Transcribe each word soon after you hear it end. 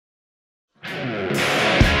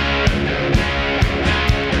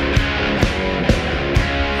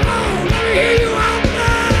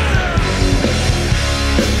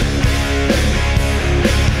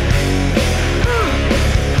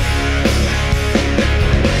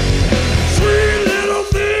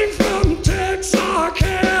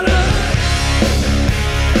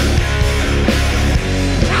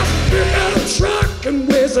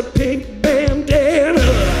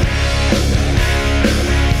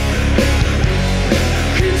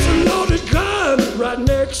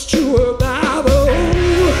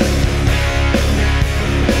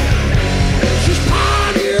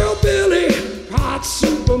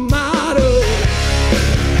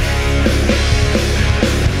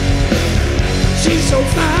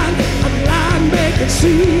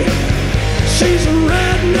royalty. She's a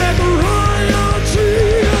redneck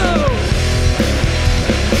royalty.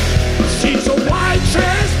 She's a white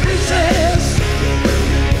trash princess,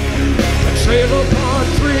 a trailer park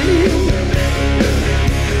dream.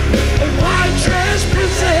 A white trash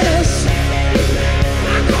princess,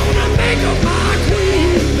 I'm gonna make her my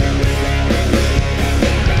queen.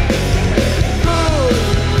 Oh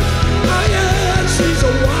yeah, she's a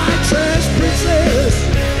white trash princess.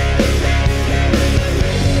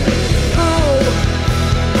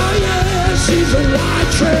 Oh yeah, she's a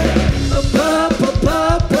white trash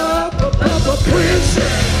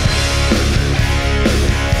princess.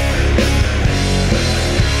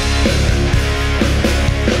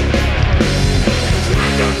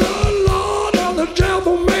 The Lord of the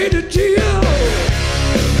devil made a deal.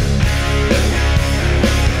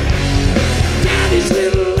 Daddy's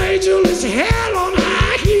little angel is hell on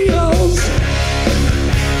high heels.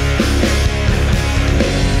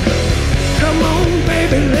 Come on,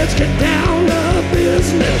 baby, let's get down to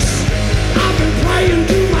business. I've been praying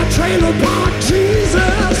to my trailer park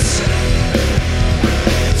Jesus.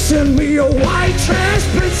 Send me a white trash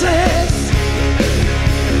princess,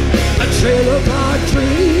 a trailer park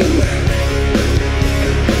dream.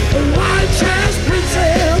 A white trash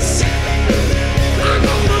princess, I'm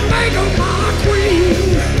gonna make her my queen.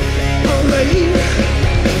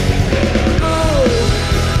 Oh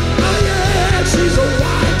yeah, she's a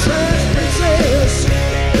white trash princess.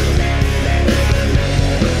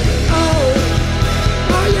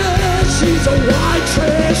 Oh yeah, she's a white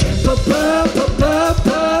trash princess.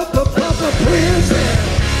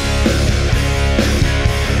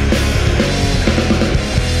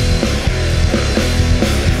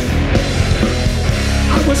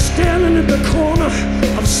 I was standing at the corner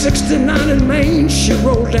of 69 in Main. She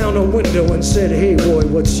rolled down her window and said, "Hey boy,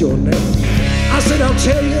 what's your name?" I said, "I'll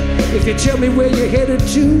tell you if you tell me where you're headed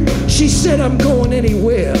to." She said, "I'm going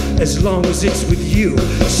anywhere as long as it's with you."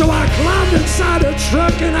 So I climbed inside her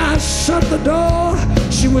truck and I shut the door.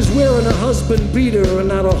 She was wearing a husband beater and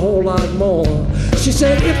not a whole lot more. She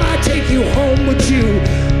said, "If I take you home, would you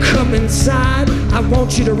come inside? I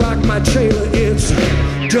want you to rock my trailer, it's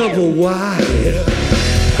double wide."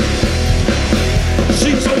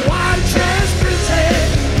 She's a white trash princess,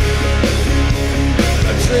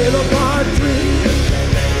 a trailer park